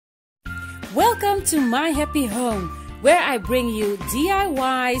Welcome to My Happy Home, where I bring you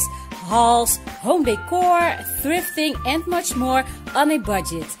DIYs, hauls, home decor, thrifting and much more on a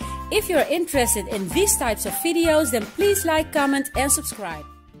budget. If you're interested in these types of videos, then please like, comment and subscribe.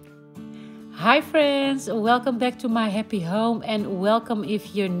 Hi friends, welcome back to My Happy Home and welcome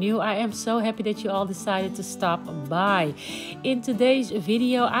if you're new. I am so happy that you all decided to stop by. In today's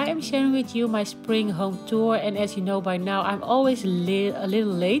video I am sharing with you my spring home tour, and as you know by now I'm always a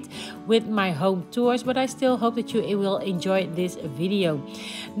little late with my home tours, but I still hope that you will enjoy this video.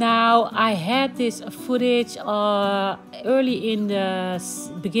 Now I had this footage early in the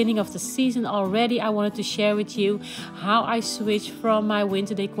beginning of the season already. I wanted to share with you how I switched from my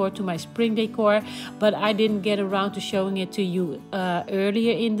winter decor to my spring decor, but I didn't get around to showing it to you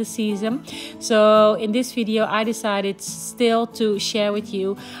earlier in the season. So in this video I decided still to share with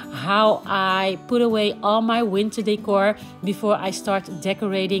you how I put away all my winter decor before I start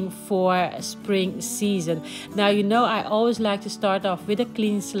decorating for spring season. Now you know I always like to start off with a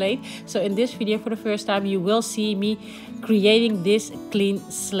clean slate, so in this video for the first time you will see me creating this clean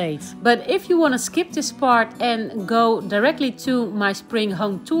slate. But if you want to skip this part and go directly to my spring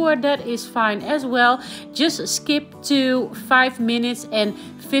home tour, that is fine as well. Just skip to 5 minutes and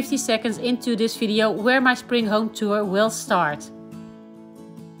 50 seconds into this video where my spring home tour will start.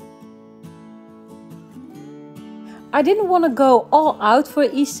 I didn't want to go all out for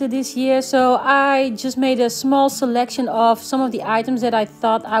Easter this year, so I just made a small selection of some of the items that I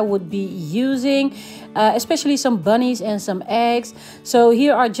thought I would be using, especially some bunnies and some eggs. So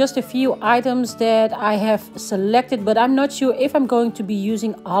here are just a few items that I have selected, but I'm not sure if I'm going to be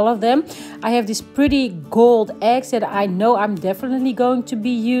using all of them. I have these pretty gold eggs that I know I'm definitely going to be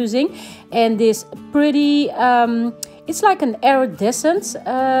using, and this pretty it's like an iridescent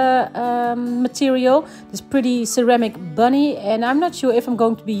material, this pretty ceramic bunny, and I'm not sure if I'm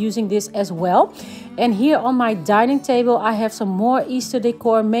going to be using this as well. And here on my dining table I have some more Easter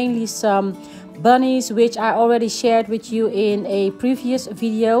decor, mainly some bunnies, which I already shared with you in a previous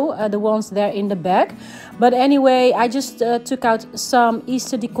video, the ones there in the back. But anyway, I just took out some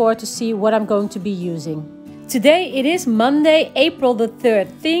Easter decor to see what I'm going to be using. Today it is Monday, April the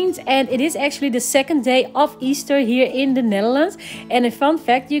 13th, and it is actually the second day of Easter here in the Netherlands. And a fun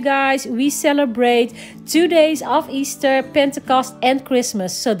fact, you guys, we celebrate 2 days of Easter, Pentecost and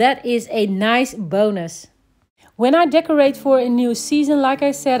Christmas, so that is a nice bonus. When I decorate for a new season, like I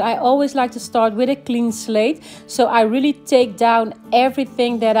said, I always like to start with a clean slate. So I really take down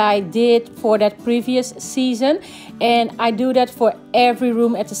everything that I did for that previous season, and I do that for every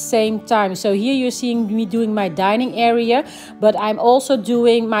room at the same time. So here you're seeing me doing my dining area, but I'm also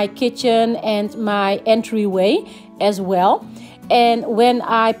doing my kitchen and my entryway as well. And when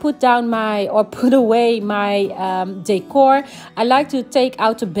I put away my decor, I like to take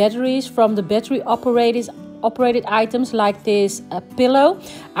out the batteries from the battery operated items, like this pillow.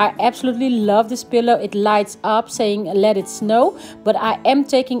 I absolutely love this pillow. It lights up saying let it snow, but I am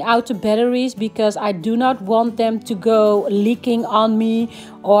taking out the batteries because I do not want them to go leaking on me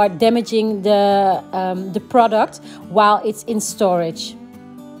or damaging the product while it's in storage.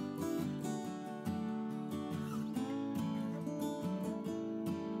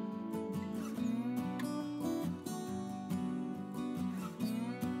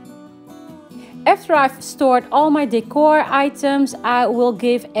 After I've stored all my decor items, I will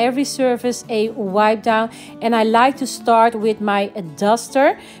give every surface a wipe down, and I like to start with my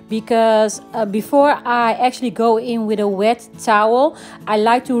duster because before I actually go in with a wet towel, I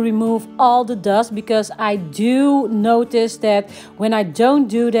like to remove all the dust, because I do notice that when I don't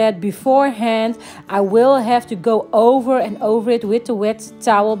do that beforehand, I will have to go over and over it with the wet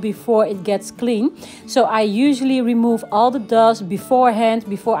towel before it gets clean. So I usually remove all the dust beforehand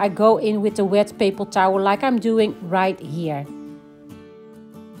before I go in with the wet paper towel, like I'm doing right here.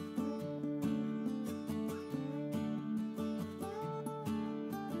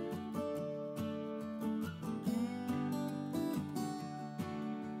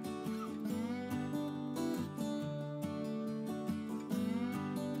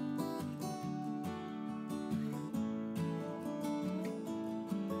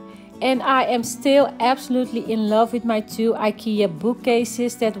 And I am still absolutely in love with my two IKEA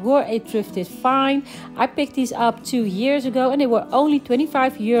bookcases that were a thrifted find. I picked these up 2 years ago and they were only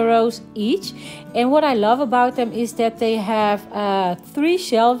 25 euros each. And what I love about them is that they have 3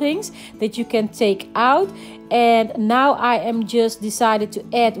 shelvings that you can take out. And now I am just decided to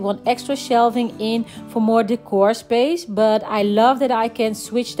add 1 extra shelving in for more decor space. But I love that I can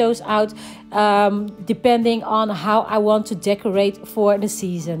switch those out depending on how I want to decorate for the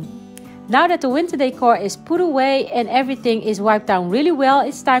season. Now that the winter decor is put away and everything is wiped down really well,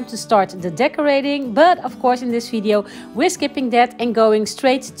 it's time to start the decorating. But of course in this video we're skipping that and going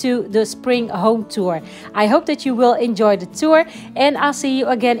straight to the spring home tour. I hope that you will enjoy the tour and I'll see you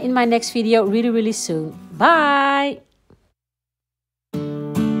again in my next video really soon. Bye!